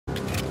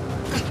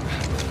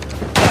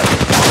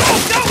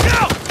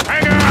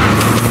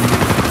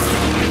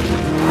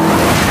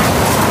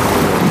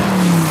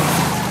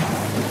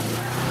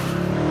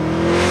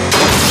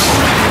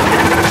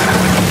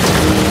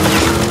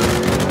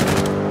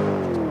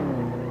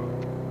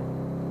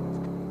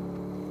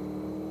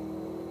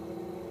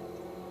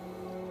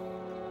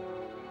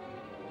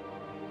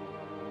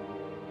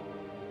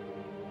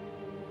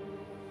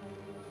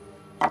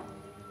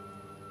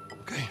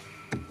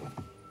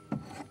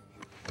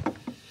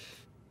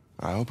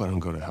I hope I don't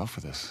go to hell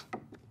for this.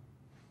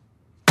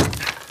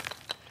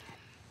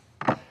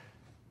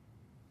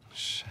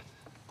 Shit.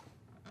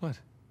 What?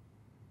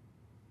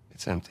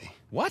 It's empty.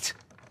 What?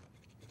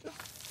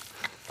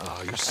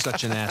 Oh, you're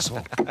such an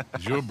asshole.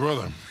 He's your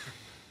brother.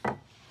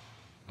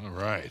 All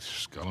right,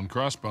 skull and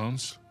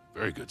crossbones.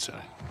 Very good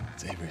sign.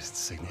 It's Avery's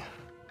insignia.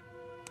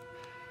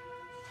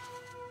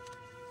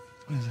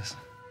 What is this?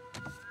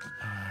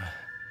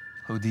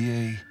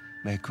 Hodie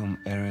mecum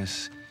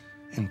eris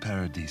in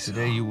paradiso.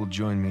 Today you will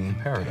join me in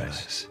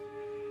paradise.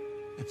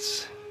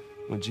 It's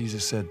what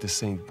Jesus said to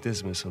Saint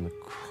Dismas on the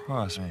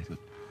cross. Right. But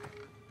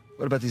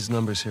what about these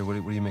numbers here?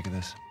 What do you make of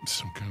this?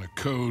 Some kind of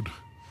code.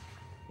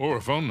 Or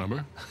a phone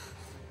number.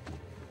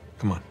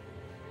 Come on.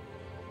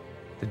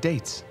 The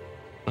dates.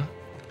 Huh?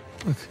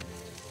 Look.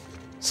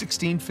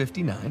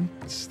 1659.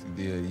 It's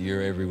the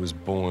year Avery was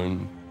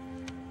born.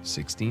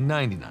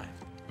 1699.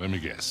 Let me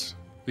guess.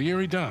 The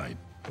year he died.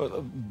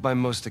 Well, by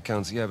most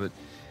accounts, yeah, but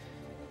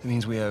it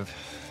means we have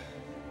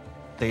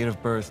date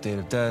of birth, date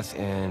of death,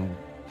 and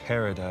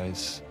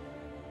paradise.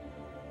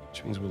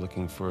 Which means we're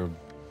looking for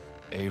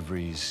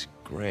Avery's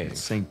grave.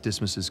 St.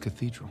 Dismas's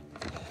cathedral.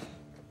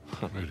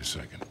 Wait a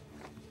second.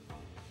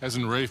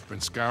 Hasn't Rafe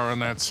been scouring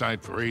that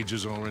site for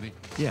ages already?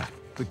 Yeah,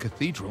 the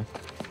cathedral.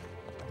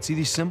 See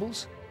these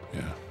symbols?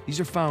 Yeah.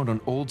 These are found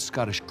on old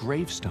Scottish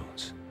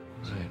gravestones.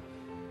 Right.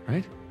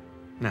 Right?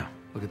 Now,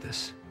 look at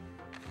this.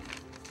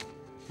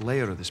 The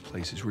layout of this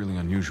place is really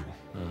unusual.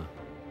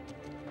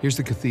 Here's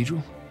the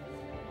cathedral,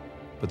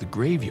 but the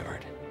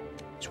graveyard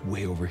is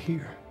way over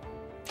here.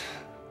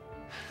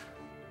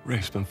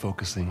 Rafe's been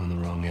focusing on the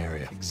wrong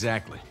area.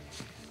 Exactly.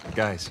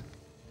 Guys,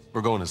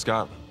 we're going to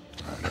Scotland.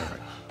 All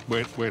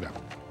right. Wait up.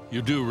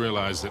 You do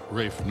realize that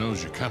Rafe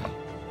knows you're coming.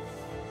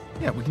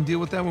 Yeah, we can deal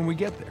with that when we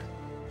get there.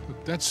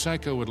 Look, that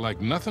psycho would like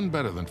nothing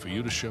better than for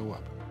you to show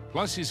up.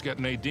 Plus, he's got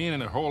Nadine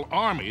and a whole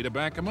army to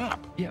back him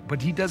up. Yeah,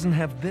 but he doesn't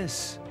have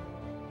this.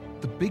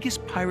 The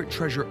biggest pirate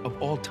treasure of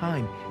all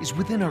time is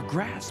within our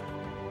grasp.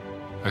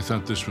 I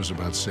thought this was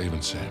about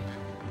saving Sam.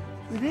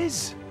 It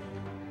is.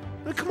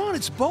 Now, come on,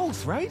 it's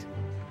both, right?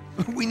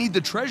 We need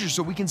the treasure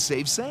so we can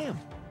save Sam.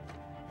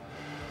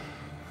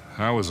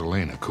 How is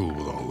Elena cool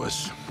with all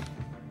this?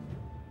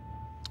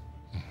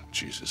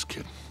 Jesus,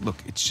 kid. Look,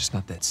 it's just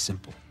not that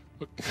simple.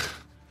 Look,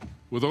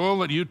 with all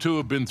that you two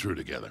have been through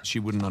together, She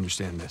wouldn't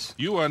understand this.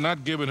 you are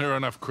not giving her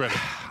enough credit.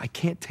 I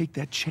can't take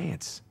that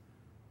chance.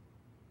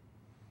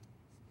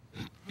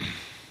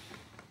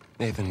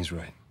 Nathan, he's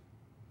right.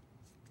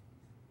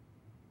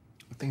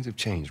 Things have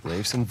changed.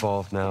 Rafe's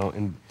involved now,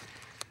 and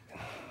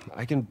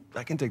I can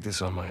take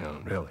this on my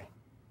own, really.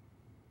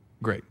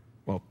 Great.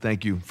 Well,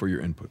 thank you for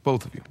your input,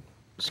 both of you.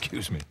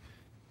 Excuse me.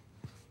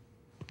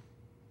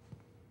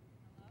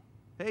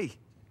 Hey.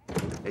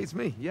 Hey, it's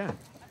me, yeah.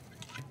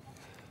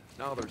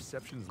 No, the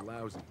reception's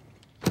lousy.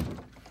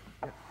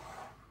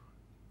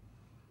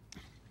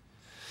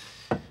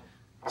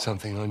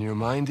 Something on your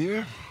mind,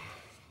 dear?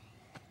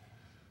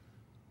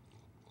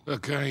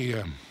 Look,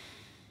 I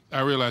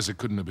realize it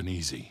couldn't have been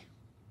easy.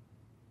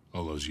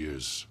 All those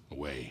years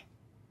away.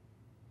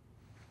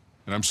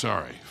 And I'm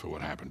sorry for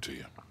what happened to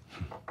you.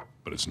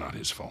 But it's not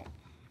his fault.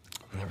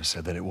 I never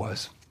said that it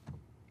was.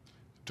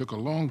 It took a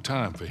long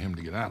time for him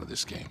to get out of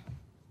this game.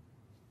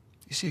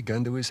 You see a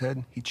gun to his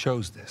head? He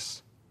chose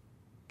this.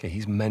 Okay,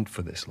 he's meant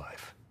for this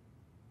life.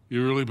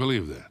 You really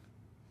believe that?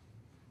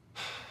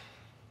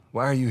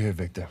 Why are you here,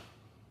 Victor?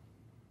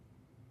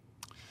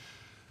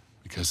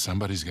 Because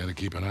somebody's got to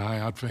keep an eye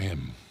out for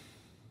him.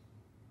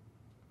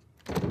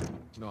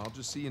 No, I'll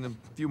just see you in a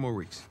few more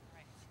weeks.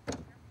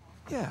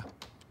 Yeah,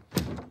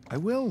 I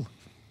will.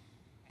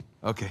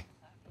 Okay.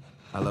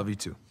 I love you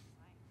too.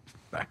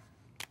 Bye.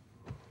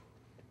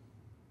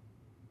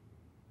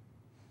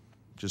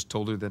 Just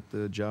told her that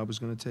the job was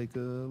going to take a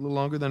little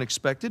longer than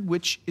expected,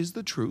 which is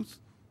the truth.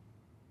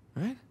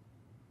 Right?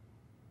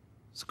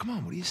 So come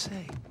on, what do you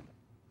say?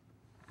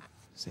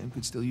 Sam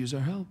could still use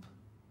our help.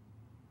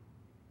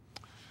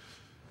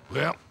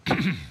 Well,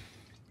 I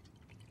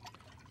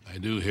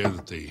do hear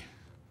that the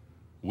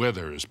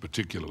weather is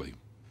particularly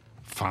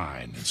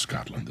fine in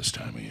Scotland this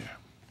time of year.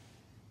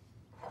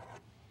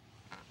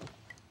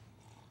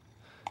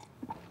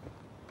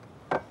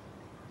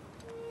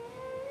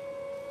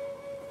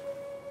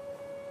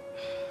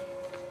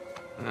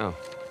 No.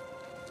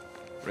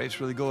 Rafe's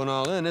really going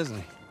all in, isn't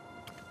he?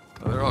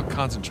 Well, they're all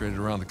concentrated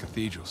around the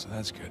cathedral, so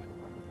that's good.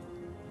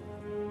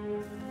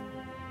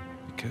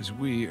 Because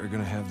we are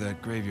gonna have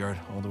that graveyard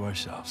all to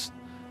ourselves.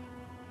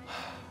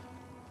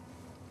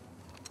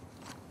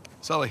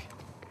 Sully.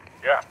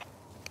 Yeah.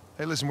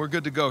 Hey, listen, we're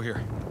good to go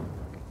here.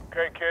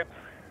 Okay, kids.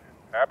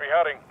 Happy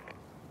hunting.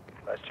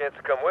 Nice chance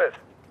to come with.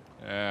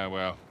 Yeah,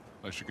 well,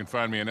 unless you can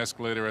find me an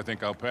escalator, I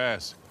think I'll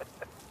pass.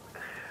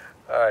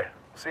 All right.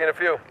 See you in a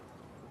few.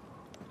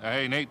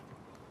 Hey, Nate.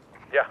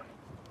 Yeah.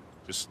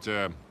 Just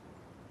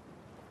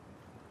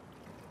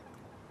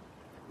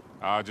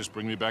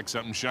bring me back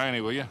something shiny,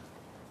 will you?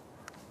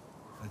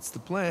 That's the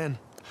plan.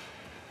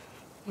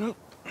 Well,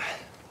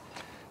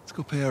 let's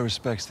go pay our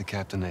respects to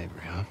Captain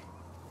Avery, huh?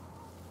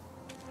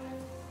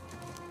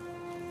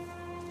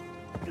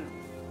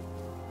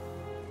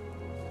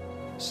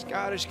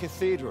 Scottish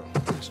Cathedral.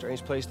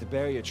 Strange place to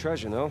bury your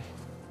treasure, no?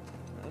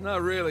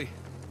 Not really.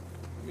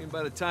 I mean,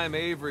 by the time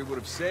Avery would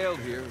have sailed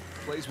here,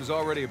 the place was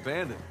already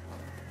abandoned.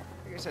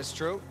 I guess that's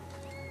true.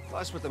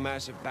 Plus, with the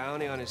massive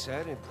bounty on his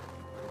head, it's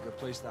a good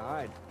place to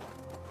hide.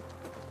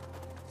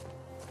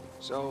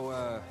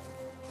 So,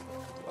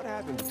 what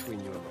happened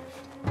between you and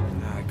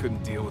Leif? I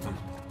couldn't deal with him.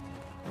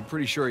 I'm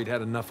pretty sure he'd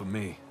had enough of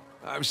me.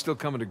 I was still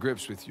coming to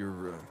grips with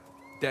your,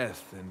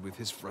 death, and with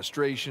his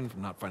frustration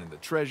from not finding the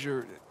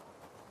treasure.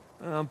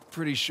 I'm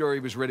pretty sure he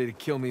was ready to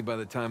kill me by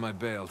the time I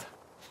bailed.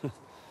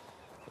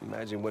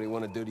 Imagine what he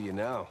want to do to you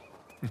now.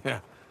 Yeah,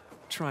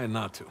 trying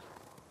not to.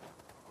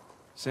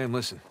 Sam,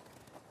 listen.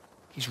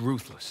 He's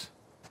ruthless.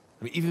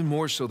 I mean, even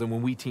more so than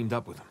when we teamed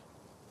up with him.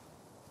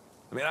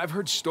 I mean, I've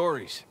heard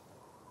stories.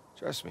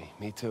 Trust me,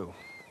 me too.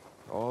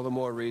 All the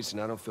more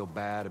reason I don't feel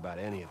bad about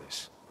any of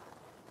this.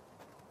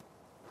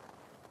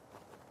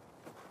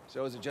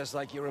 So is it just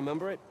like you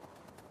remember it?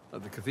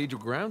 The cathedral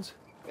grounds?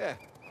 Yeah.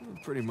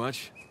 Pretty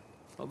much.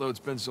 Although it's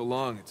been so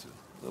long, it's a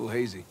little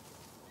hazy.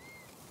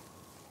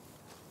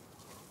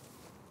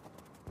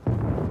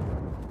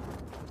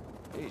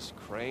 Jeez,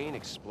 crane,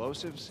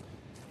 explosives.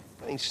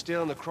 I think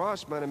stealing the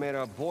cross might have made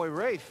our boy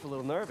Rafe a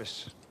little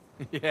nervous.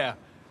 Yeah,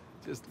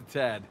 just a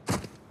tad.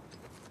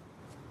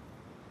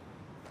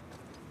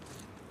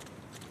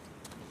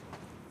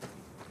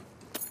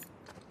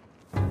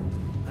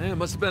 Man, it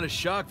must have been a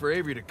shock for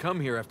Avery to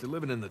come here after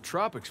living in the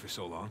tropics for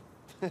so long.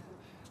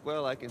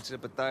 Well, I can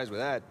sympathize with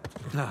that.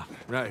 Ah,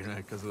 right,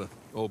 because of the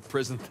old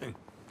prison thing.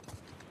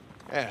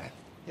 Yeah,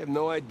 you have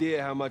no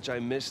idea how much I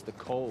miss the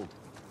cold.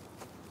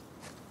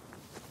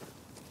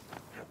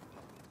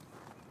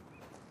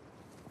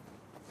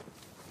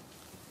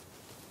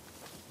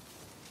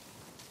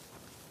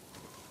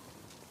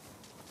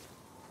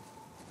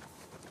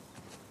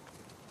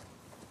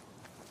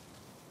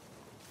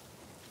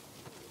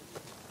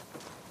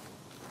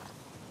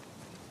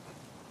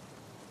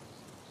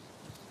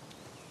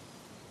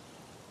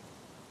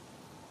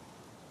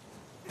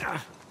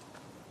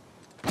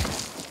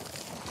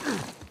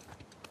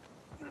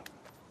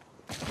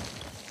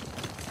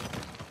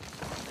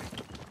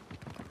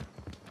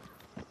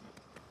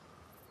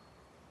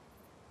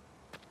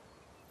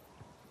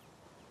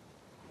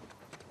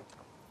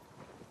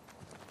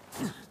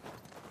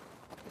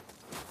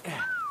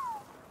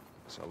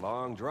 It's a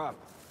long drop.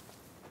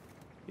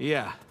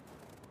 Yeah.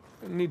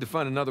 I need to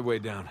find another way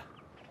down.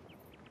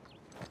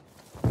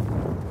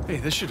 Hey,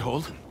 this should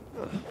hold.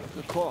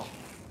 Good call.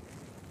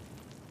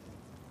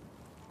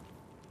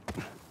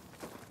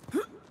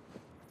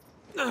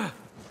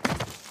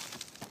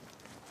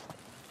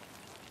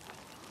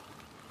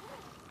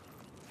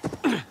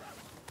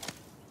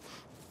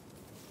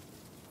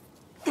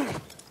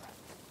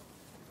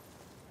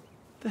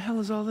 The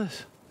hell is all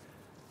this?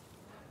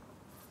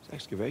 It's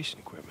excavation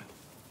equipment.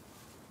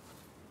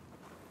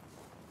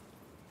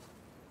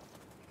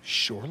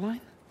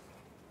 Shoreline?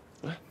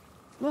 What?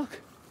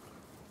 Look.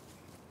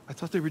 I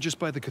thought they were just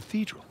by the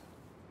cathedral.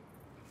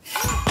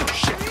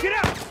 Shit, get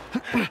out!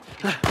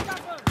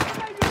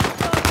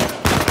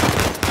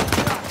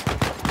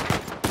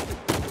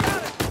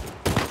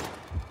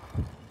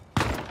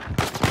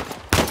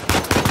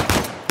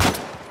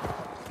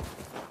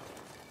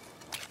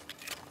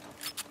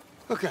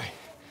 Okay,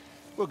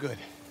 we're good.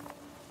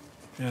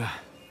 Yeah.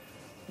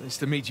 Nice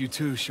to meet you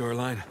too,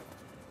 Shoreline.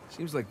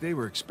 Seems like they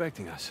were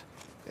expecting us.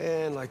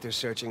 And like they're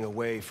searching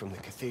away from the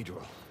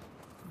cathedral.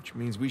 Which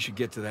means we should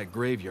get to that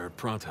graveyard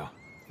pronto.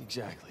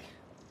 Exactly.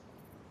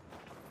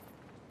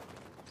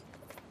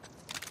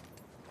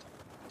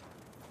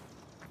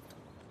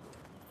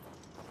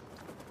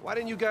 Why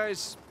didn't you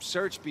guys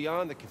search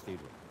beyond the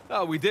cathedral?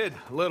 Oh, we did,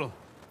 a little.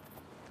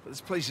 But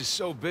this place is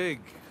so big,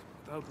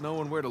 without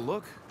knowing where to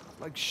look,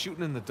 like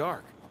shooting in the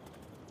dark.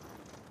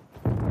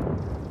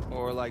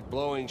 Or like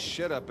blowing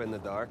shit up in the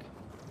dark.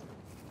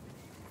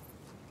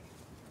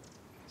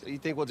 So you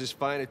think we'll just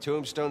find a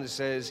tombstone that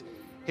says,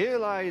 "Here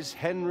lies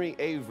Henry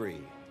Avery,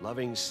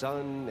 loving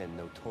son and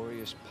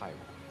notorious pirate"?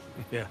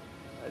 Yeah,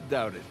 I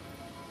doubt it.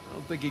 I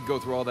don't think he'd go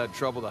through all that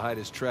trouble to hide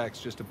his tracks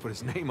just to put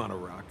his name on a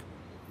rock.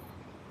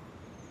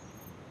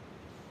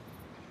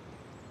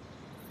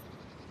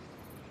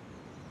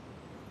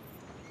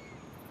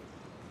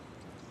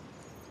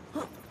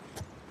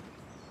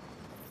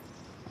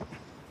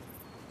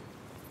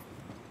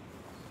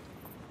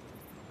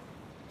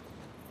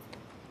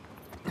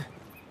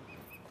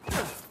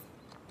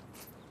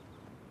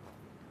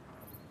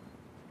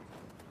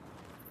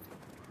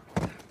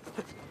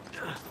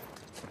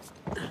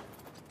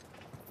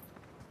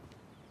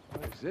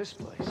 This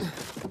place?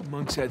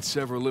 Monks had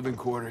several living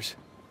quarters.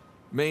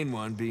 Main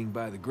one being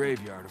by the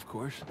graveyard, of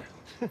course.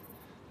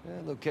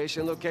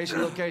 Location,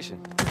 location, location.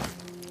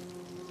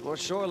 More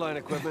shoreline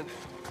equipment.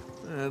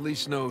 At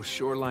least no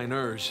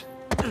shoreliners.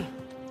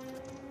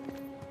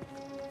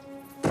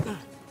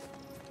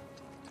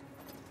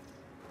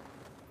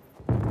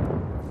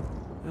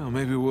 Well,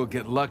 maybe we'll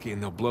get lucky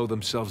and they'll blow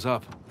themselves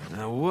up.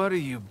 Now, what do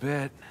you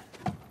bet?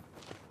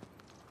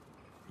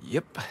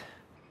 Yep.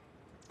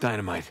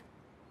 Dynamite.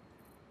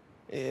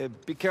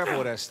 Be careful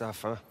with that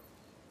stuff, huh?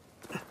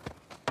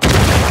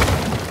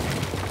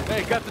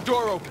 Hey, got the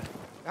door open.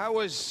 That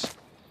was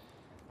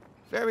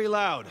very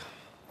loud.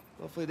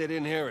 Hopefully they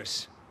didn't hear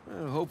us.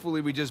 Well, hopefully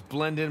we just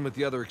blend in with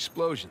the other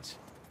explosions.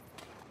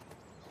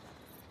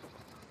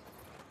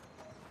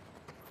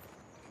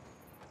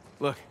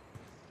 Look,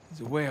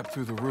 there's a way up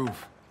through the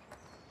roof.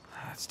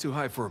 It's too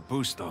high for a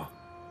boost, though.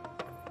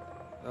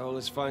 Oh,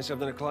 let's find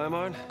something to climb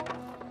on?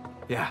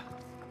 Yeah.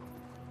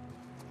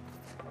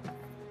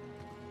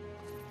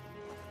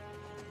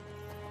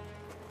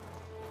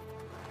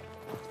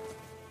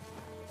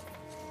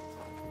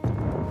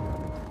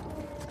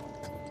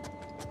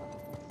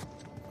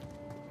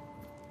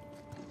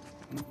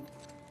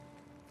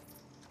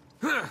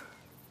 There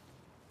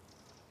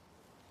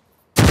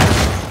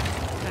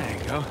you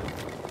go.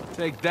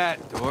 Take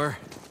that, door.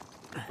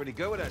 Pretty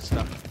good with that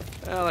stuff.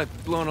 Well,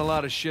 I've blown a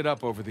lot of shit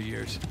up over the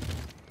years.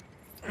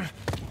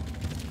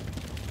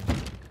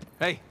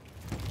 Hey,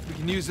 we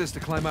can use this to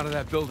climb out of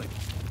that building.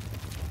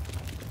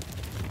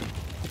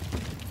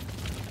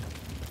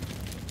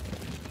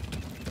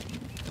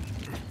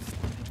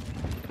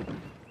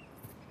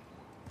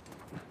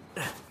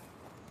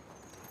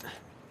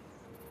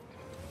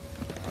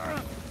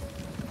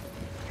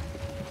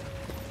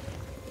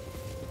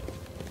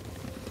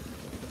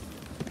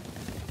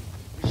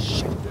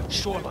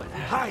 Shoreline,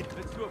 hide!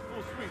 Let's do a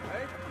full sweep,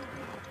 eh?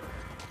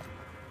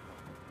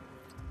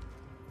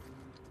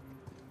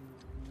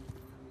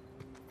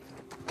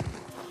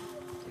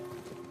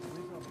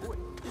 Where's our boy?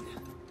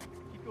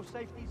 Keep your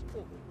safeties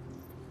up.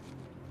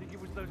 Think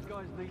it was those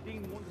guys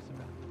Dean warned us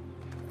about.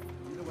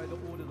 Either way, the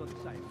orders are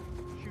the same.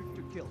 Shoot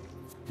to kill.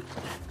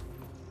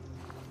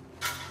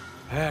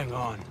 Hang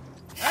on.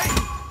 Hey!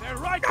 They're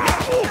right there!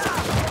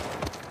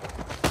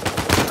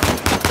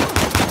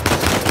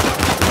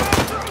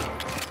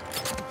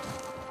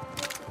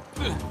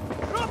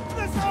 Drop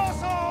this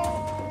asshole!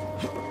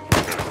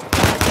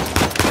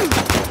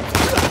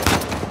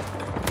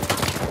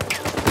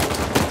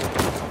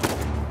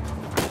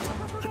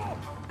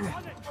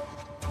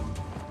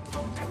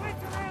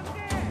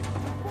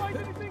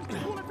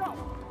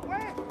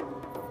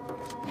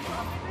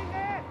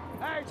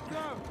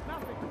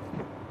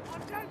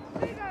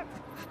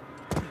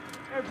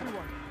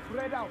 Everyone,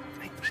 spread out.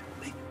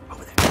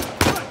 Over there.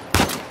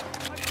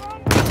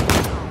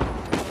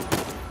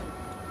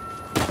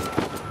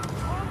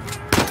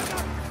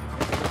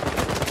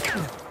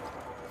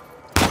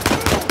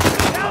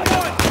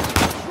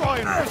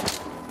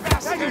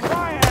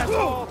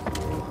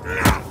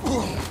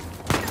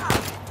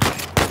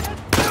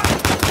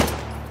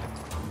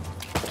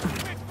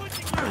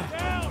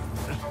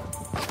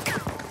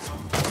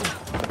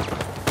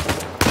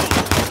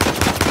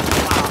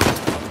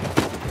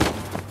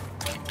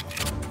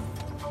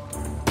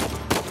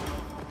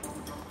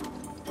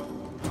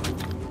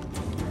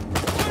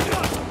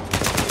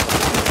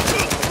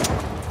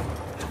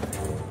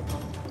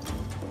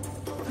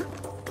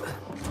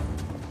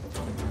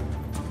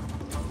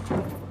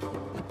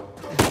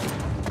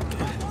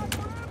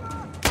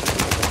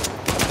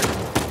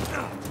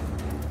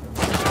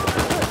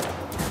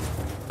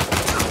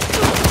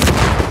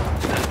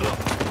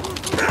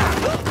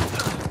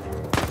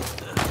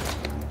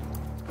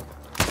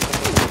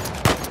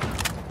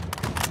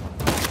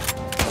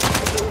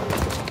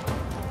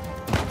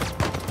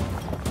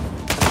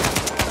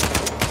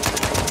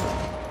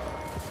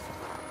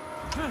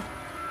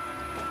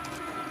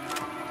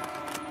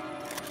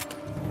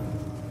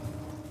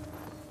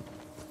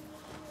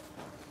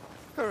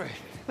 All right,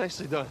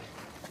 nicely done.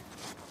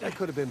 That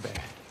could have been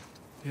bad.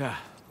 Yeah.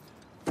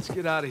 Let's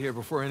get out of here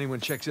before anyone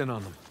checks in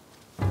on them.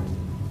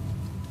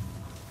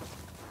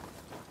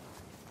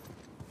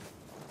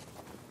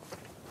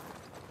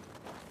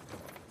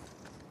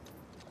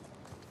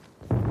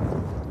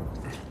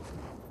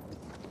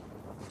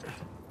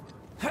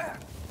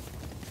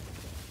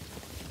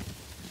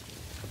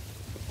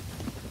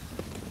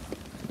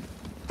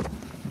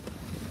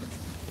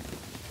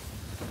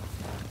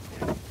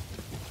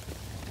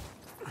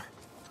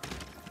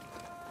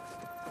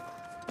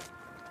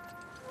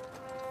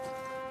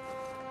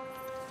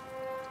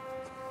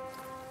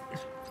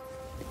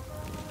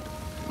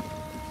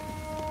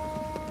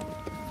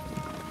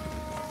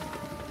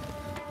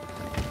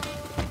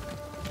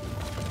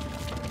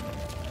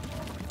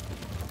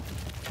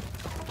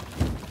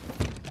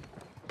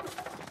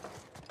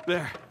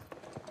 There.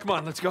 Come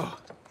on, let's go.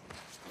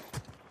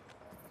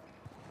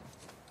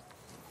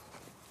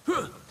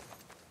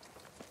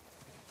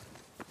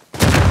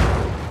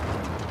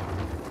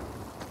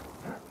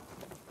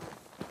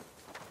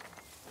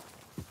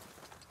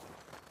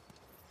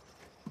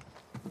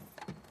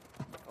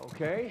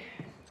 Okay,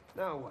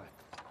 now what?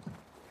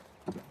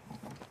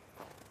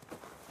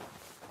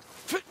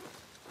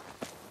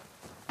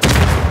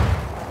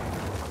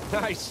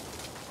 Nice.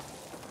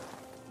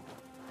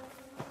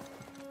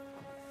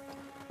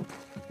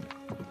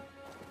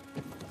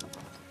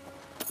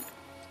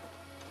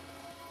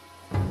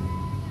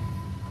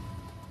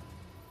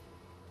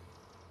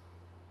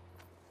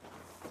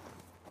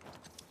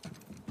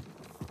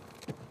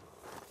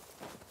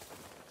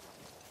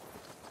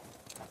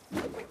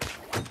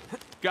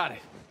 Got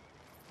it.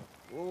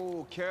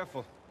 Whoa,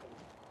 careful.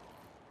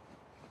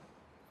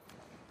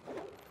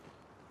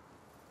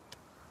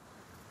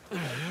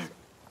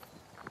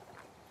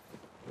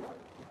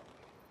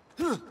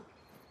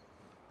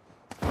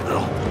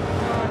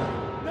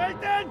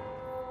 Nathan!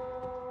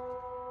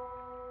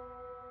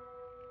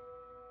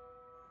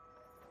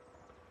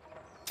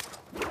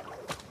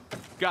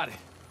 Got it.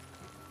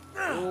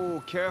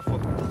 Oh, careful.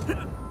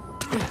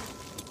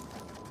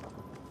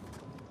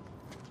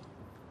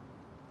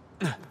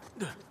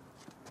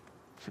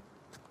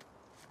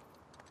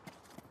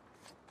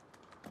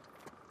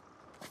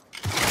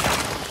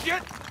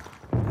 Shit!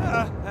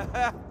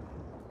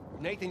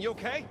 Nathan, you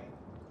okay?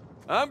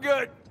 I'm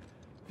good.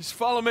 Just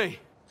follow me.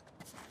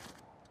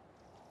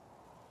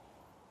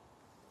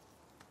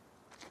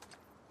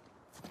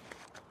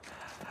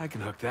 I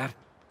can hook that.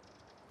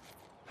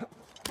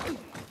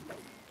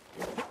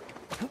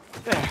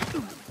 There.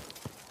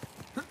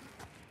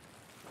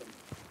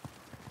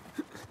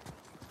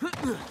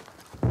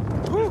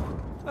 Whew.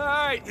 All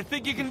right, you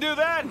think you can do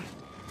that?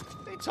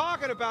 What are you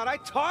talking about? I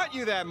taught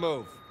you that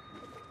move.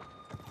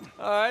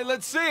 All right,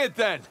 let's see it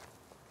then.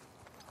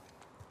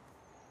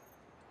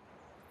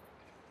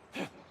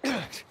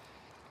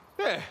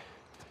 There.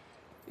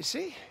 You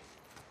see?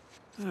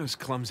 That was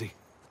clumsy.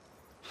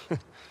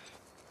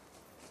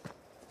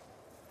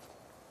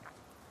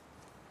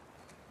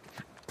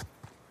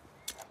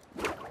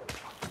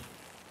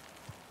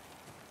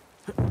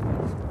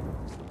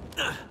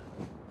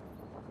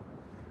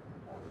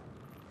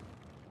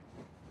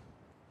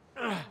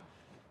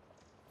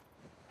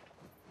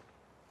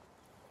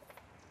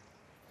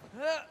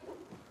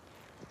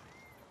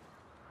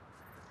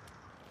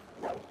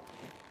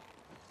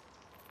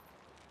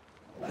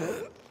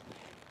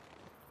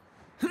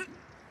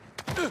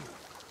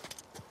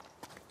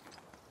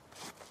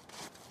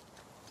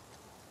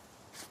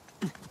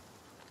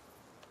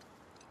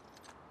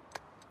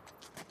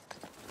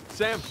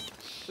 Sam,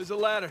 there's a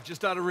ladder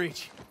just out of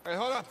reach. All right,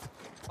 hold on.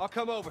 I'll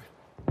come over.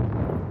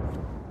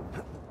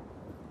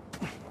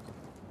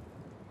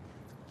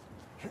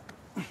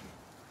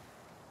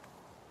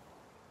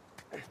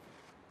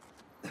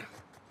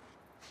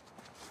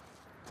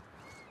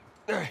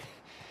 All right,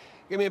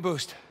 give me a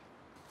boost.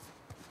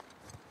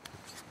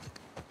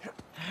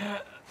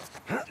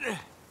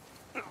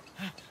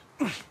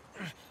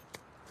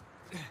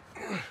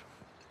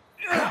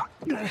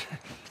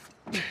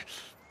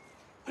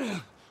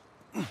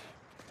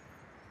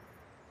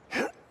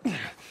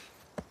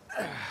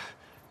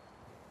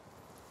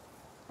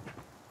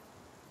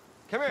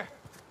 Come here.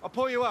 I'll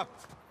pull you up.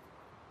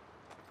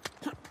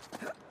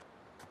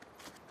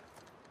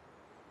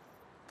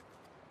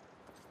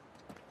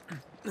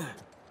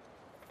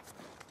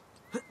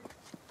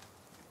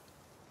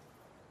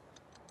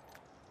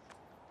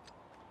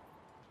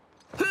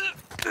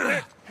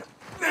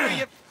 There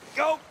you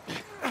go.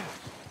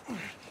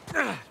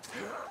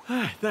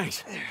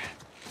 Thanks.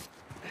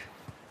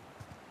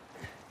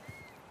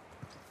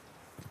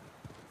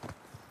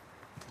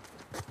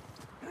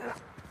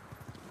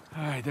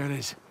 All right, there it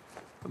is.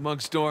 Among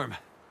storm.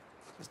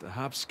 Just a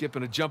hop, skip,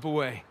 and a jump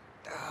away.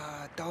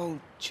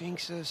 Don't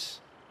jinx us.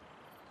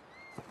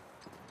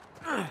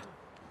 On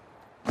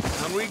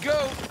we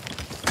go.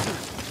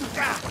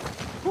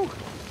 Whew.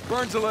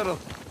 Burns a little.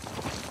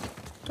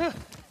 Well,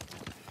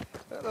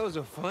 those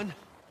are fun.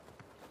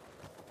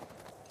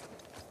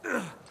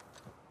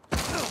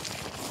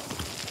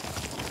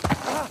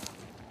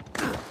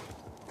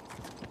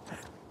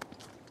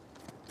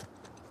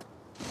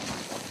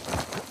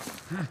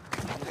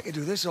 I could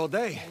do this all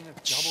day.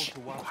 Double to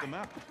wipe them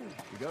out.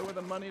 You go where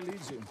the money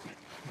leads you.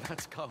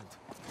 That's cold.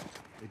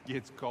 It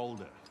gets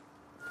colder.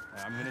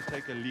 I'm gonna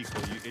take a leak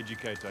while you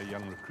educate our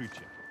young recruit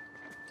here.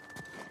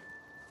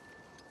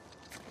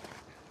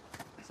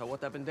 So what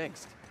happened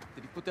next?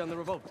 Did he put down the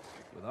revolver?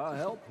 With our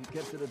help, he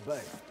kept it at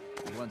bay.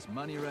 And once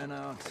money ran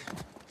out,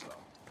 well,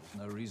 there's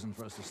no reason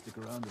for us to stick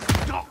around.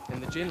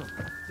 And the general?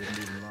 Didn't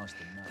even last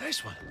a month.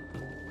 Nice one.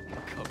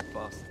 God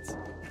bastards.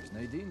 As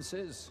Nadine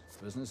says,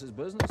 business is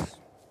business.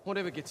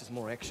 Whatever gets us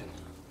more action.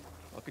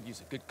 I could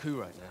use a good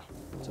coup right now.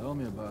 Tell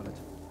me about it.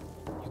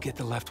 You get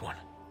the left one.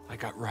 I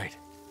got right.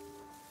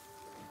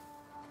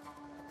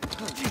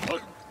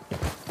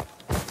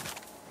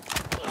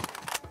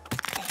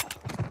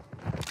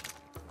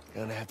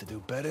 Gonna have to do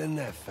better than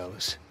that,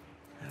 fellas.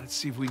 Let's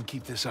see if we can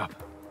keep this up.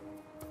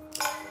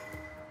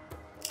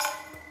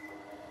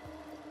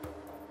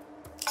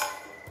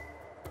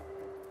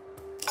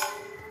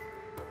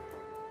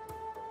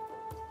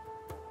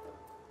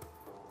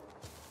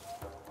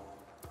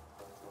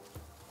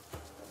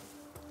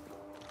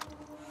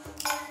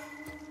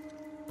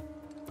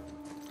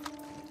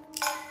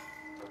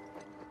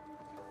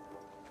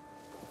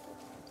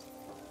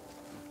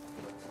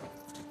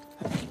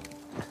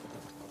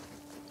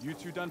 You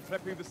two done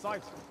prepping the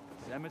site?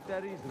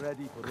 Cemetery's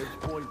ready for Rich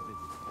Boy's visit.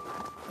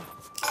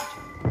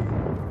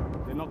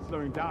 They're not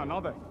slowing down,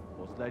 are they?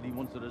 Boss lady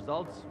wants the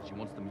results. She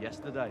wants them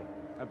yesterday.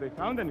 Have they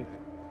found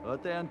anything?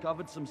 Heard they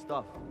uncovered some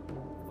stuff,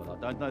 but I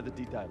don't know the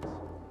details.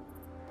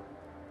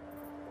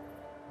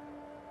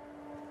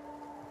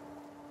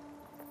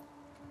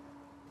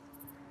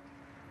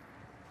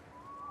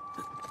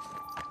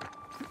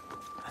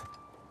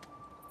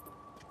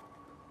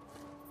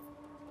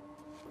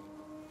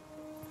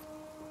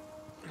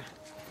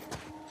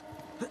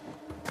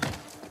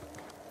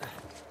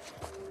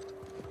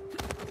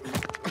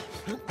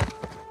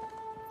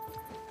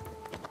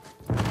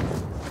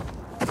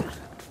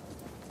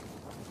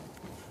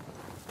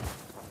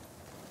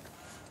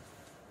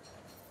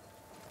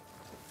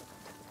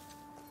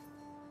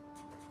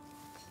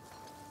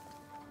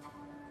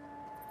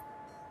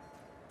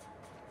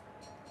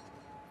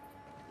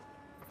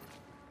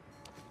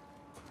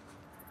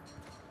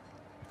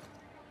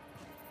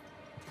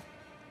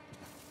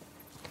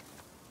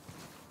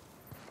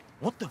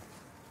 What the?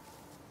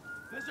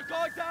 There's a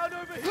guy down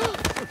over here!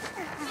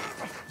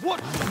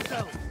 Watch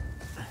yourself!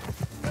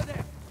 Right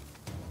there!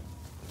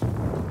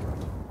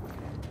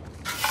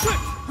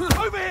 Quick!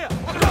 Over here!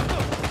 Got them!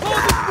 Hold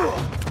the door!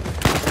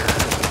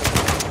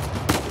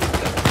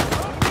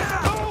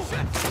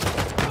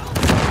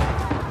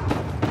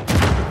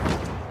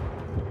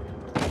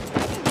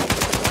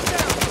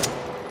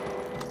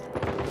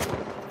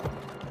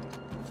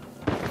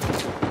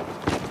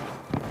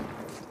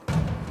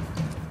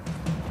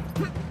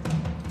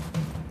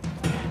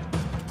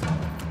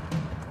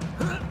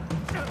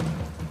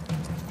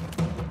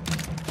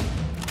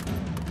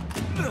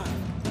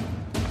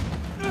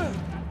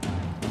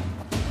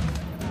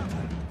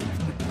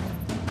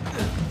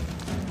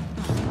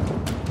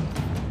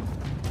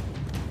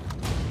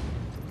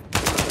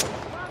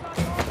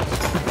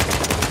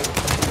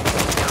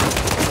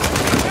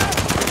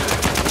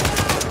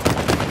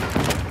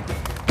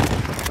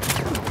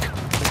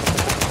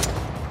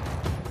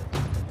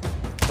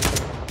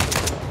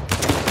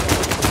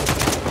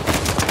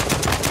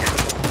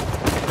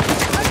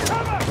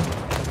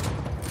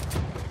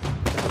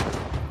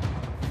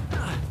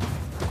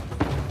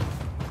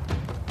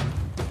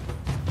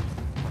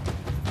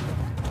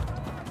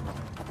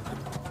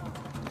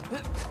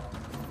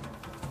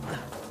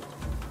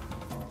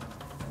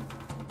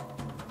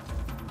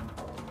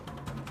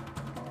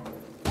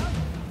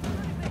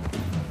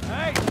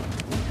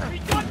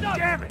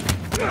 Damn it!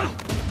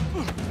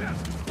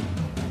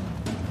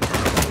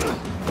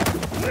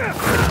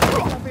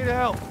 Happy to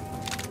help.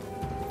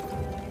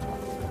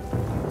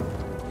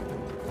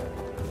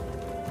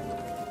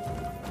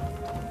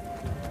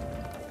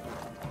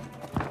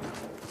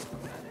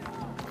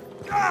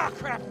 Ah,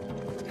 crap!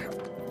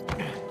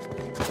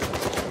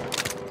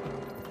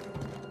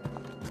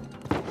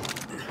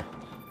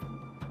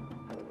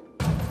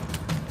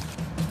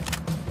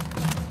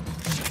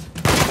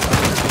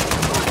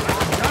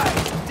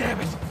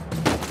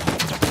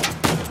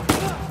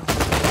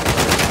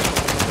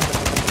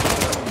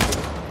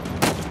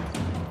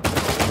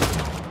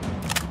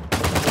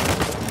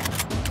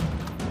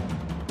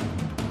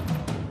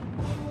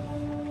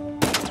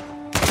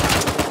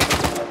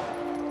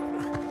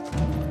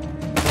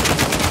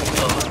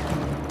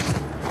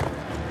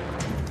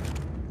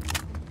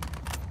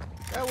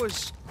 That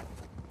was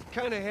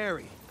kind of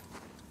hairy.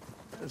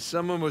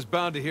 Someone was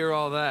bound to hear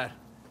all that.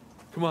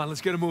 Come on, let's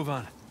get a move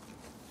on.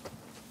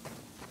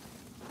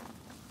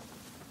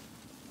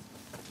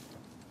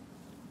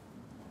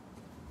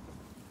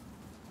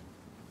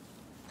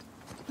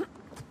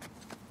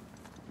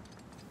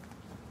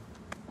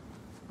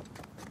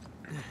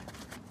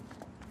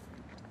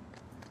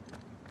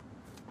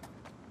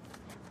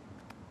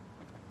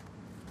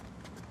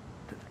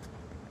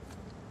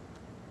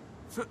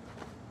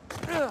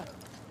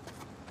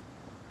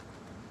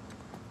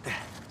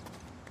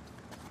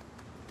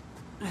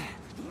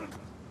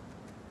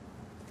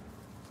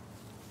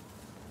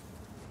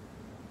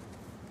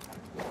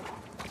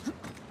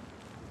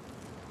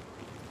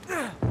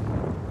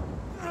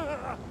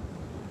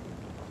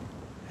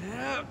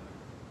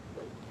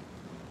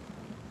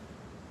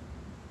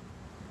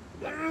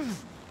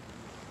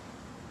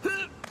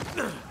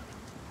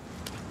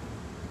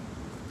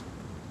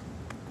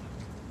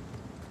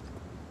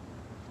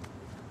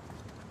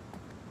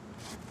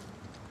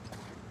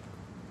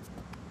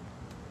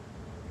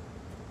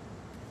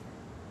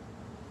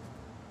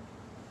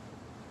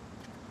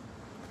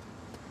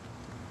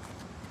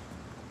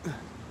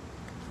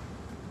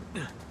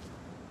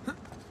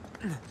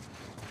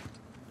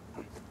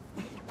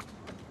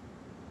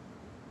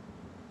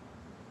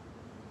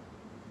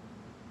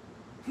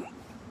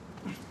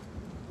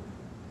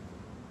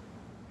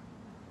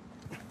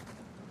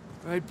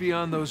 Right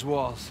beyond those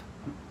walls.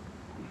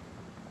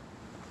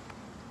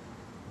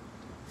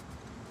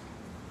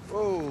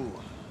 Whoa,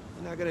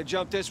 we're not gonna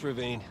jump this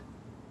ravine.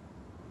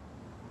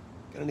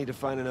 Gonna need to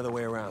find another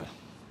way around.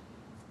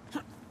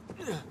 Here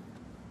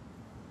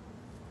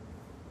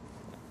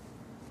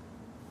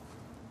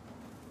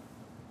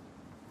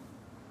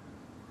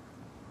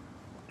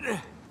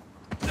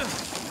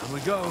we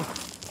go.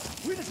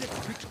 Where does that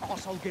prick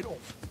arsehole get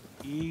off?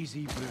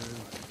 Easy, bro.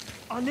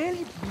 I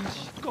nearly blew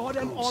his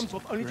goddamn arms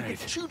off only to get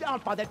chewed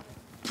out by that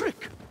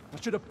prick.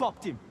 I should have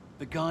popped him.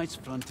 The guys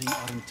fronting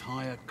our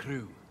entire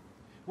crew.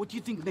 What do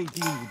you think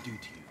Nadine would do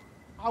to you?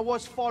 I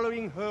was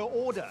following her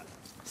order.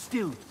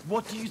 Still,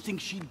 what do you think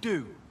she'd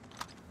do?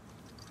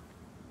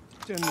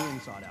 Turn me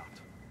inside out.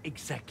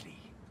 Exactly.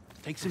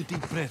 Take some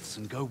deep breaths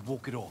and go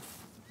walk it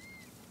off.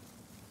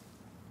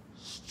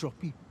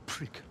 Stroppy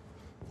prick.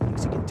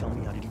 Thinks he can tell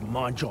me how to do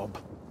my job.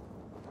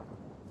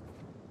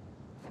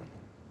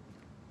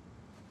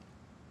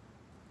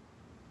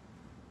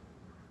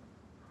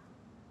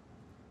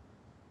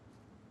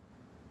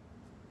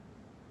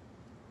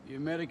 The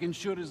American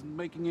sure isn't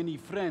making any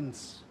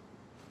friends.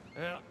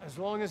 Yeah, as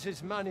long as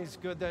his money's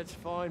good, that's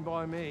fine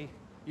by me.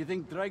 You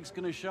think Drake's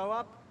gonna show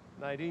up?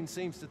 Nadine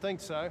seems to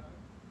think so.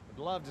 I'd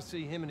love to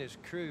see him and his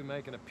crew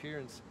make an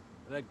appearance.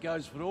 That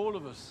goes for all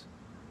of us.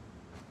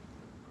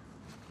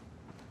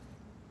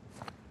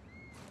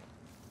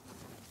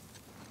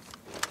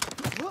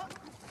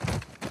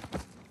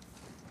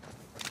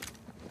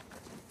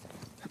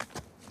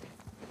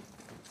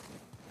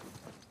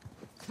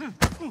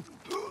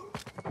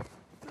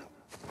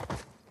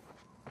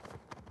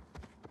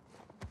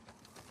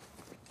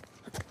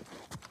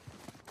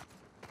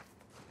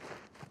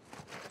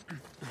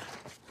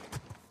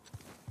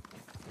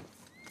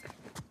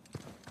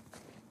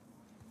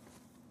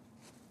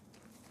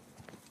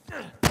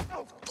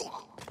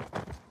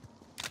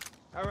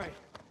 All right,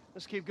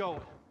 let's keep going.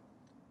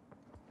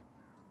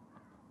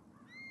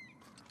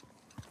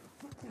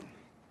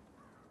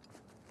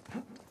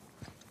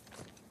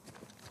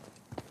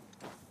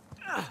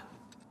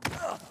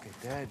 Look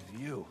at that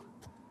view.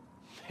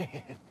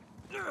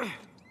 Man.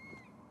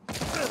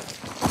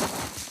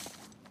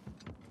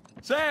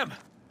 Sam!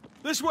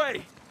 This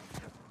way!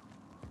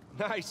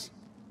 Nice.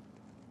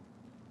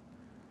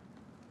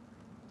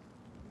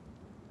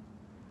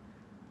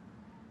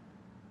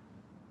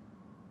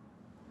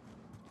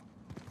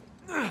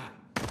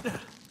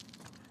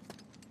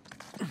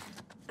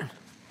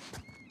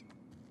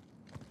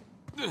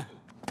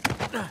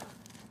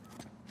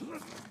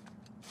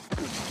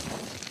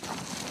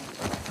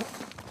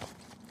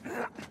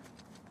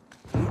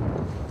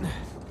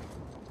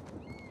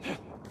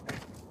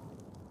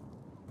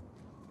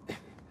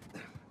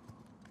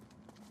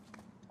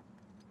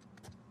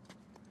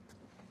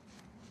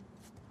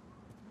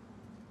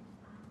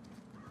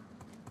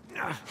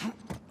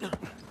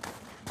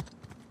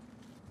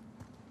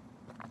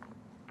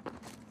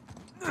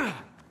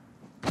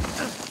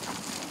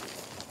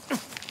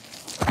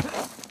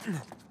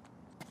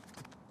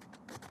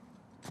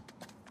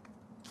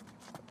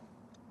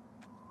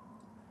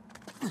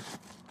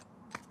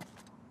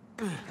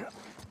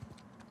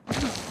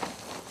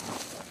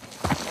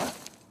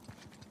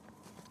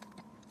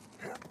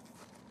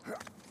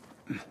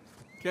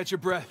 Catch your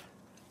breath.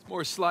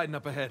 More sliding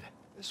up ahead.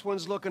 This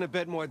one's looking a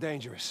bit more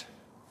dangerous.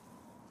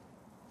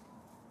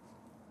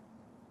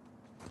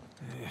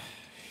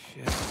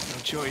 Shit,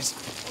 no choice.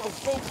 Whoa,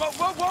 whoa,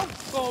 whoa, whoa,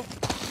 whoa! Oh,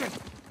 shit.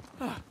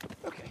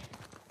 Okay.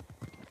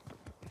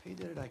 If he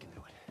did it, I can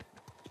do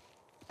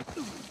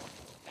it.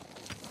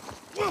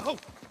 Whoa!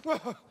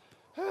 Whoa!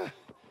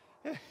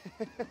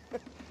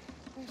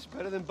 It's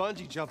better than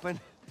bungee jumping.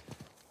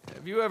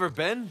 Have you ever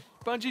been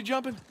bungee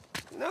jumping?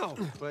 No,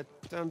 but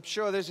I'm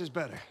sure this is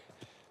better.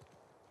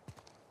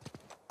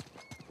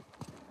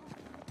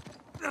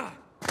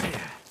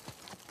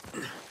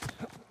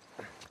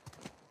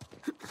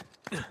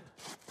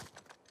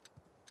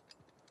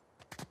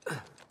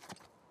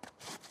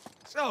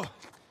 So,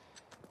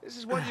 this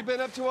is what you've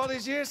been up to all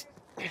these years?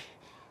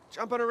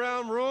 Jumping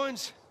around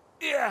ruins?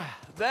 Yeah,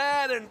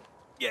 that and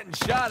getting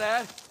shot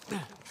at.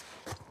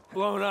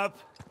 Blown up.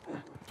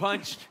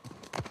 Punched.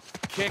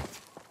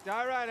 Kicked.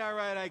 All right,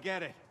 I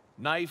get it.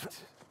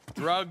 Knifed.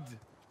 Drugged.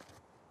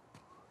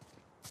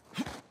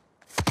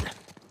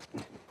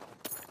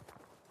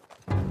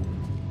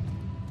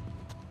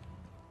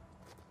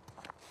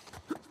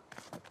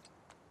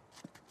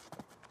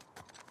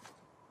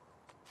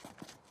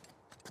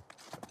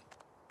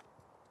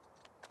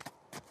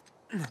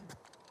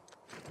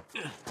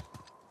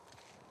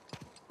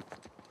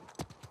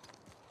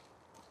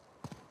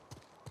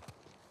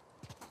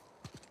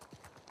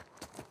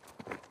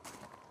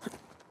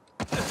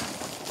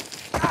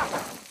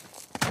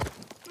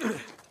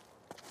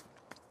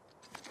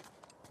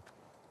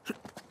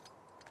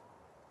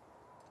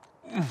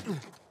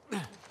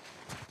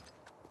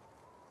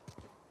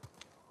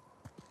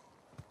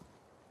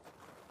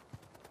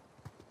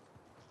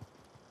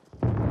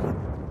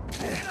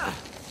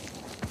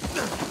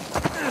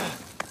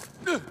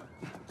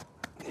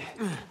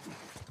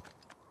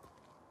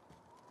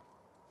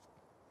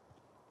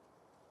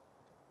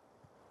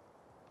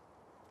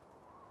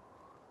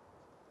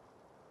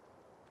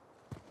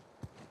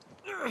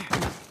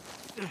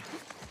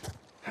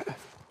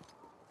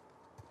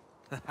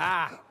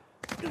 Ha!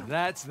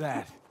 That's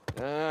that.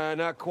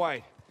 Not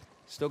quite.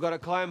 Still gotta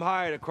climb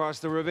higher to cross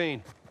the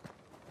ravine.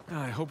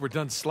 I hope we're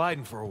done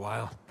sliding for a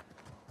while.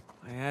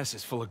 My ass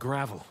is full of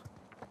gravel.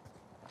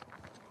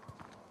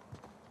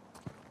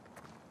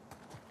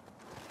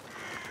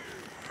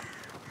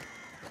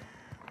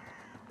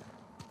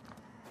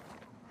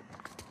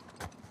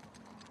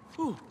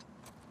 Whew.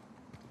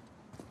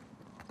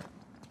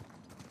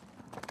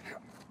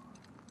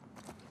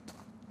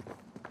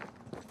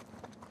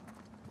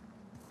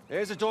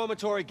 There's a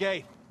dormitory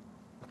gate.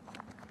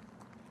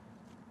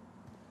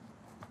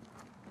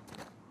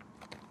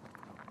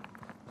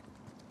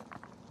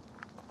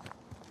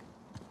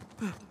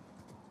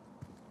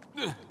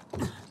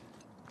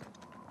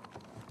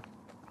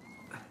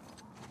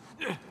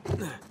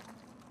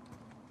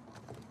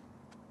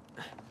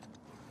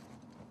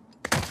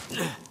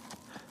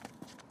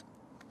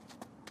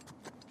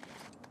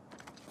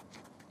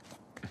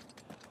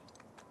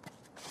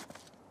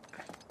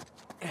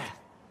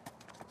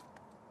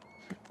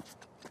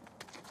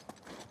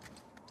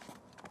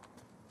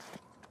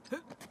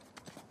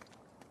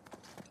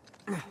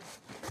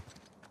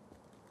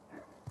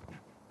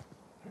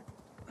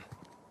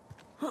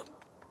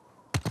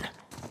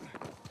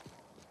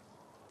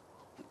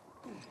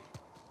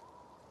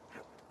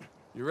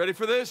 You ready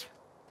for this?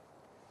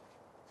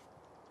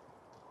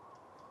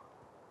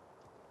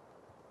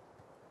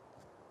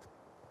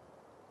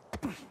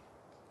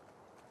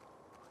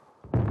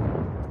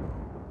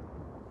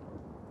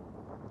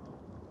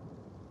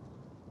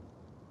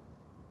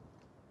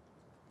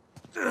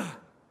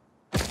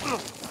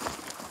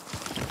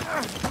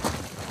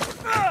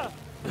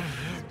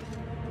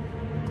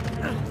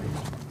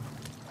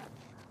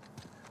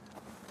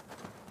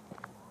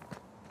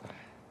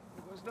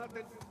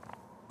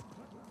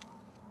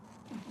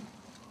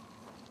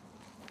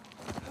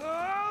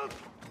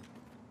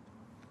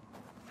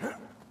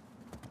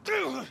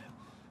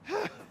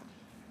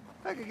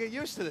 get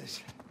used to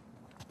this.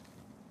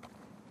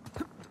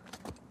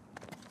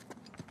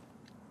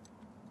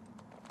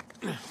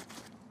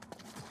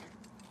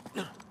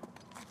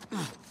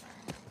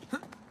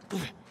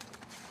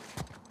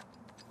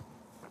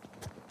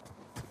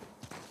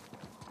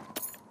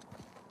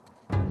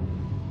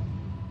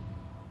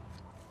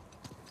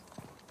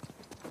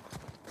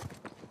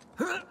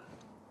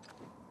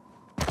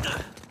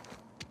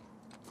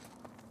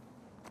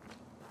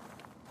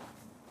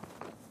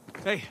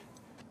 Hey,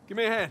 give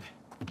me a hand.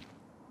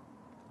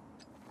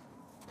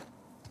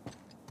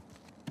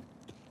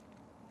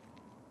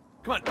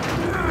 Come on.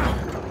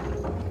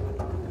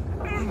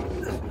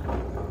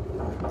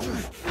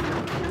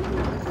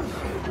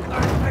 All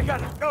right, I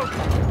got it. Go.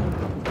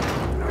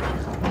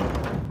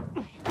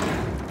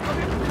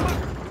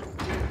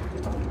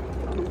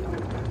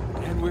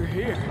 And we're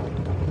here.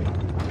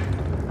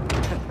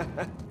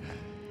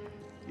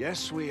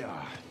 Yes, we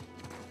are.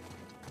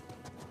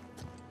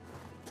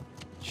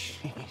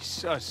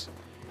 Jesus.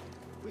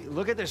 Wait,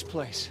 look at this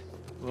place.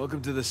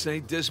 Welcome to the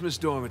St. Dismas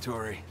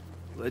Dormitory.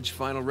 Alleged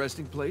final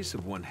resting place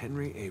of one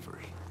Henry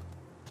Avery.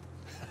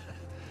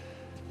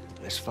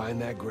 Let's find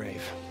that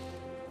grave.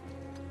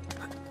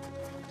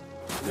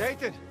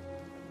 Nathan,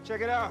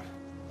 check it out.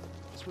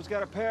 This one's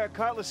got a pair of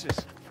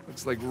cutlasses.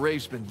 Looks like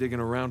Rafe's been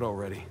digging around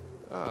already.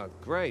 Oh,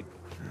 great.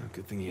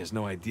 Good thing he has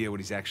no idea what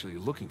he's actually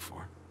looking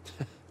for.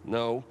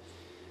 No,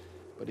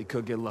 but he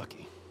could get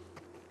lucky.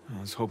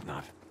 Let's hope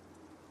not.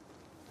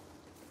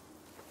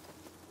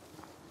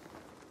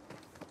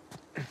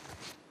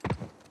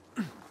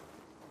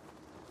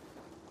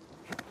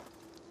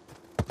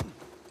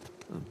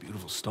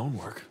 Beautiful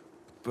stonework,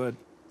 but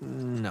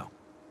no.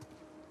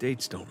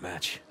 Dates don't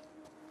match.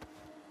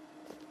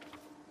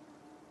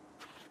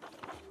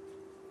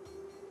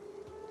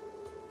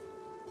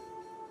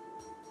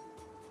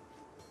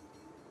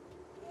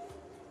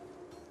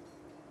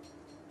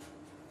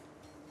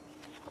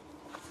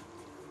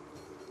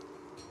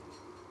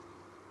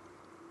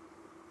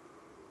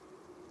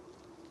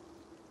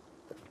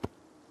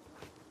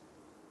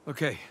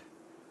 Okay.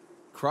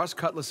 Cross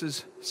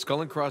cutlasses,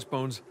 skull and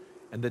crossbones,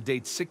 and the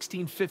date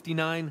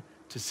 1659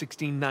 to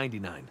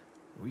 1699.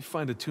 We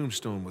find a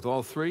tombstone with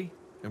all three,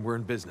 and we're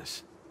in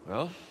business.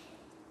 Well,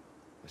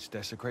 let's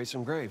desecrate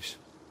some graves.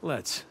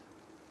 Let's.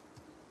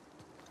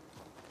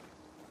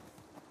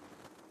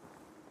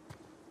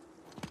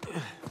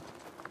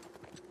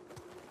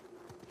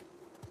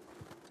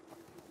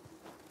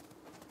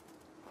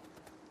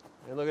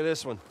 Hey, look at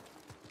this one.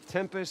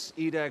 Tempus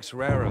Edax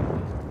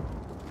Rerum.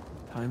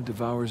 Time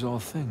devours all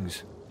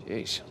things.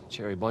 Jeez,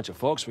 cherry bunch of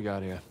folks we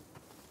got here.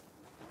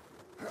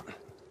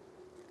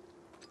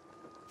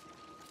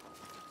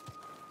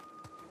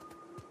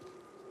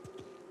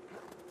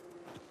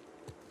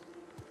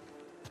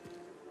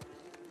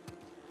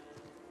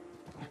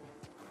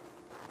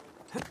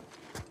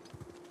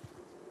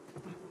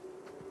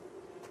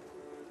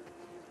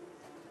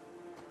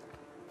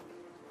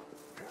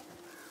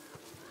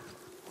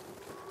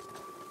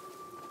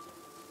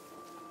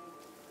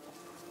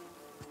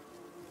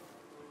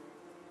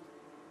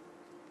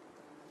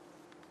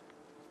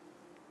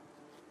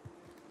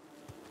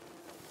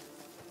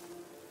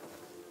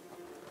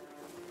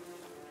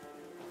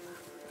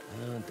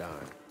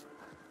 Darn.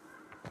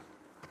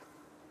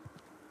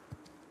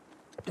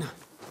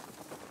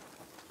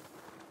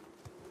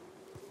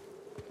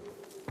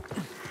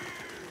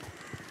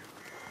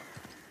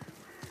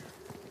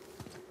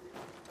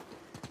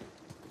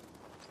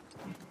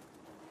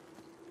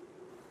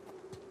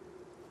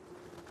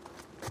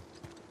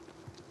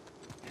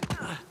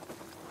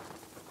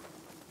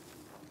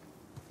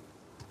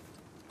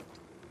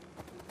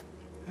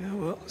 Yeah,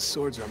 well,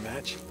 swords are a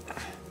match.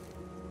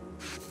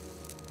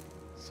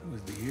 So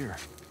is the ear.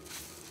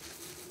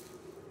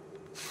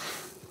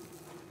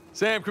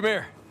 Sam, come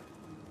here.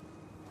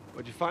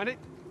 What'd you find it?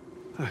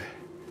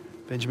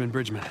 Benjamin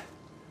Bridgman.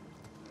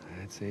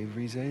 That's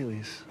Avery's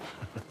alias.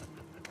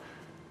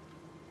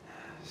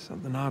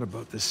 Something odd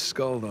about this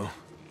skull, though.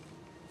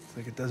 It's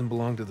like it doesn't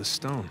belong to the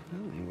stone.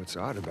 Really, what's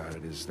odd about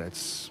it is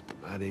that's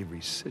not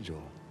Avery's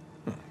sigil.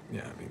 Huh.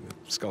 Yeah, I mean,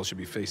 the skull should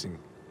be facing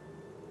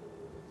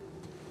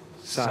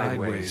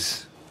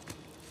Sideways.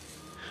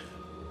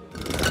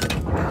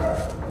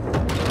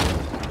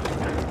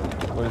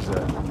 What is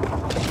that?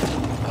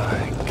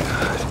 My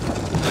God.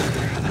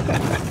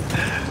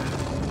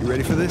 You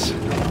ready for this?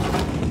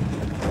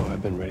 Oh,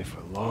 I've been ready for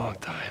a long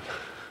time.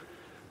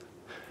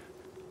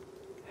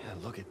 Yeah,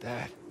 look at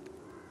that.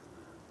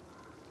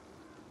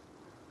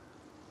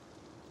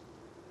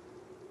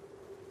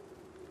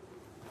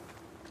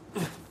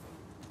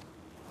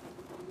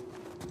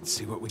 Let's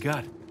see what we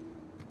got.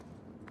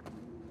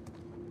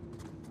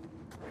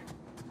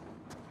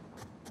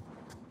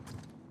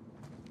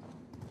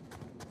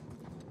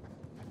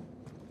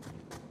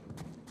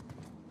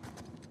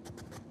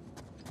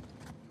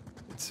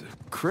 It's a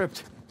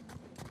crypt.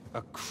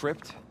 A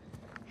crypt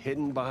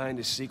hidden behind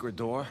a secret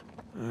door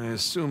I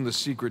assume the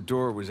secret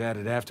door was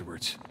added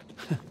afterwards.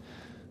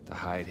 to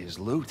hide his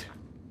loot.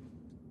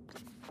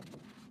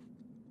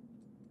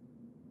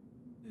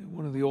 One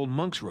one of the old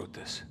monks wrote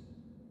this.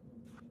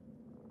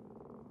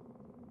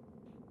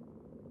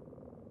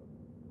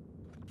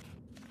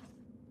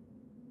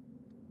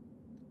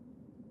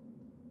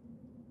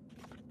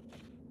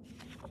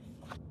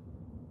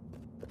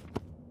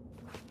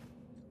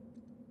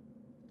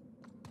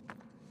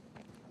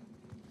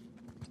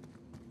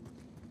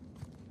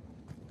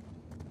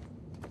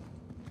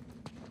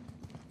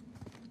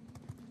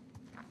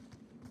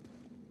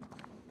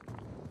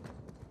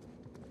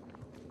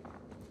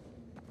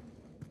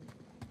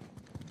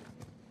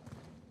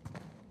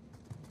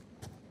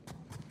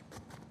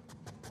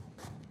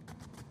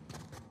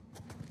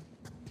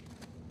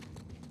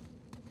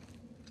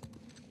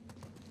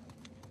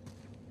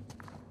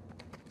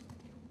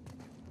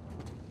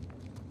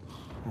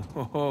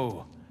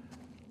 Oh,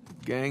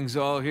 gang's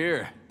all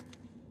here.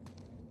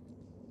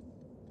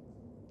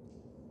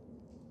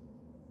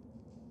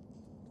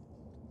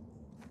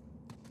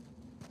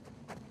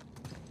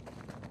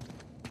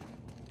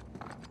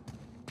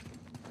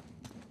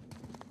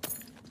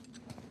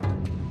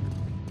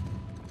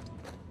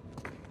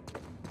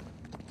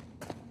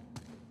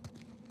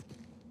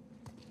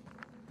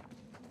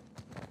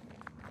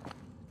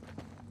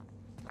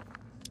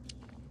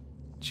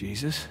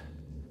 Jesus.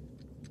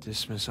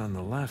 Dismas on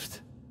the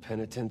left.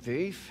 Penitent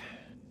thief?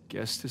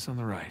 Gestus on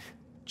the right.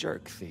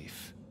 Jerk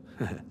thief.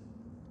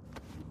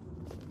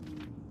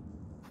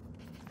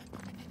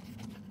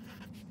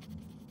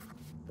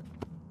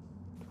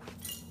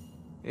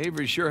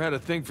 Avery sure had a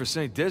thing for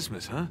St.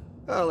 Dismas, huh?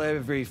 Well,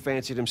 Avery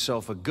fancied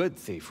himself a good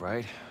thief,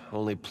 right?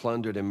 Only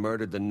plundered and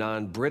murdered the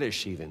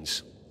non-British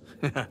heathens.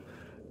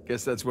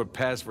 Guess that's what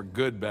passed for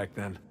good back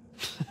then.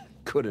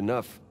 Good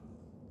enough.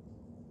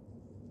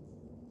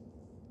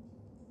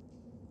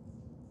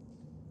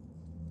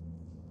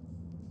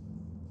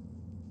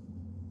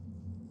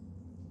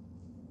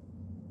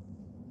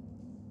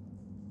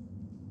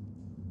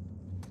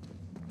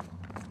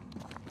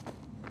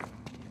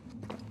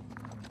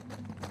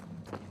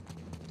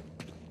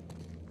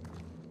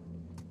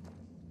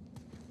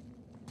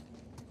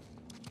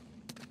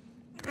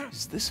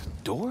 Is this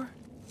a door?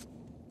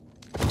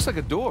 Looks like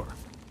a door.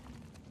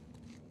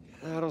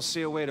 I don't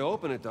see a way to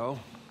open it, though.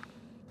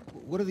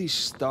 What are these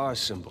star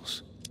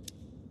symbols?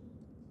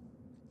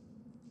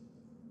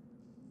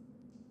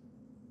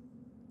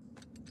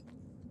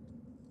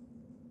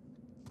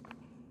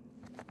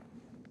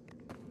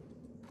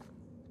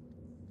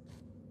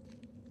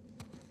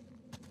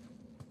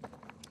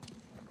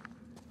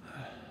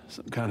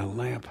 Some kind of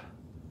lamp.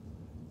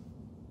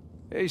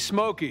 Hey,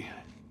 Smokey.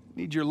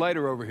 Need your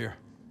lighter over here.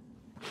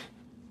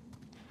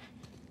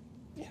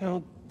 You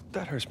know,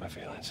 that hurts my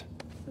feelings.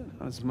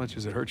 Not as much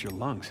as it hurts your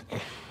lungs.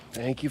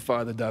 Thank you,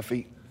 Father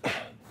Duffy.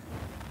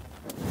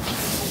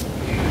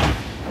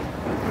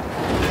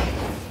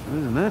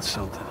 Isn't that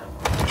something?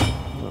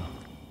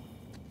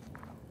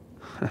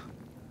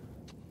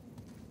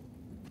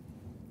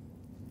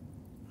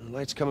 The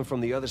light's coming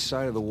from the other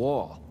side of the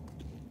wall.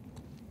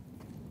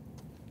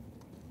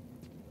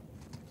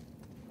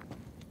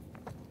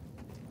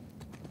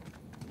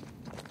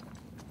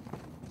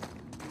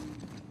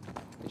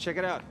 Hey, check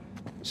it out.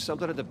 There's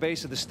something at the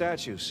base of the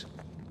statues.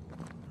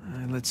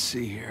 Let's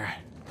see here.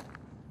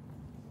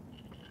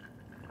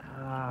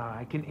 Ah,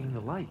 I can aim the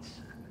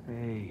lights.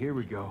 Hey, here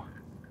we go.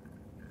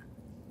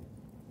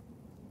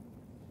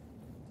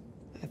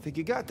 I think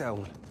you got that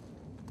one.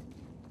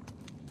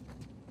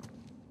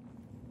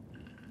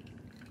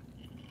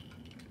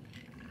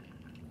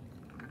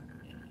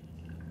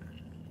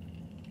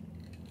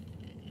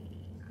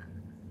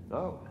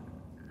 Oh,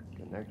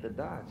 connect the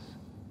dots.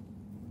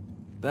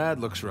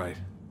 That looks right.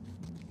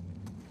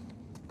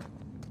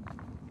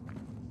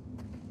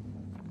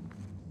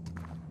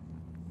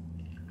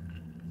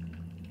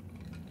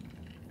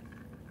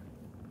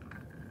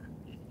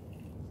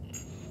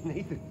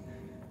 Nathan,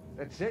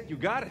 that's it. You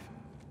got it.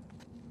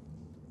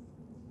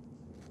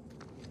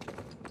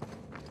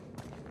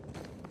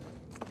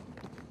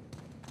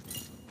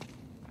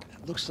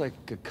 That looks like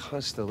a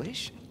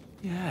constellation.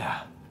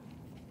 Yeah.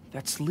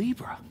 That's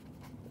Libra.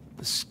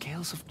 The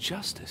scales of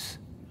justice.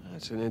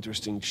 That's an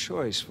interesting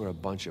choice for a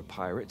bunch of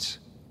pirates.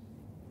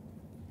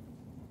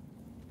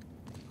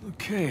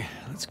 Okay,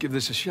 let's give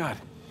this a shot.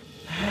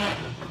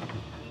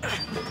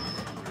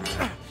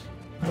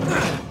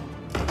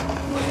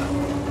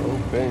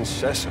 Open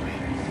sesame.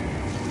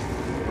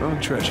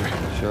 Wrong treasure.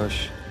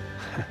 Shush.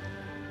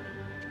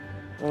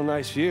 Well,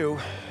 nice view.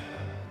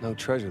 No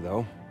treasure,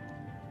 though.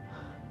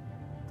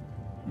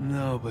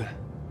 No, but...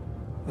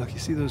 Look, you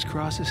see those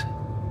crosses?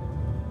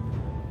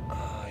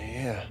 Oh,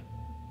 yeah.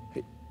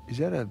 Hey, is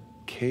that a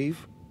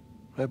cave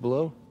right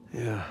below?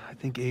 Yeah, I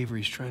think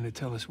Avery's trying to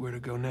tell us where to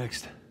go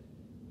next.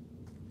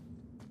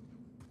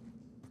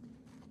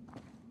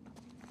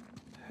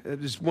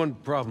 There's one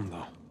problem,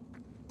 though.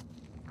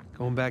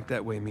 Going back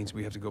that way means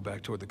we have to go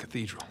back toward the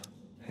cathedral.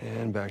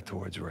 And back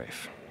towards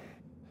Rafe.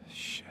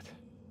 Shit.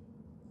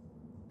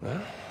 Well,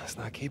 let's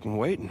not keep him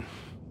waiting.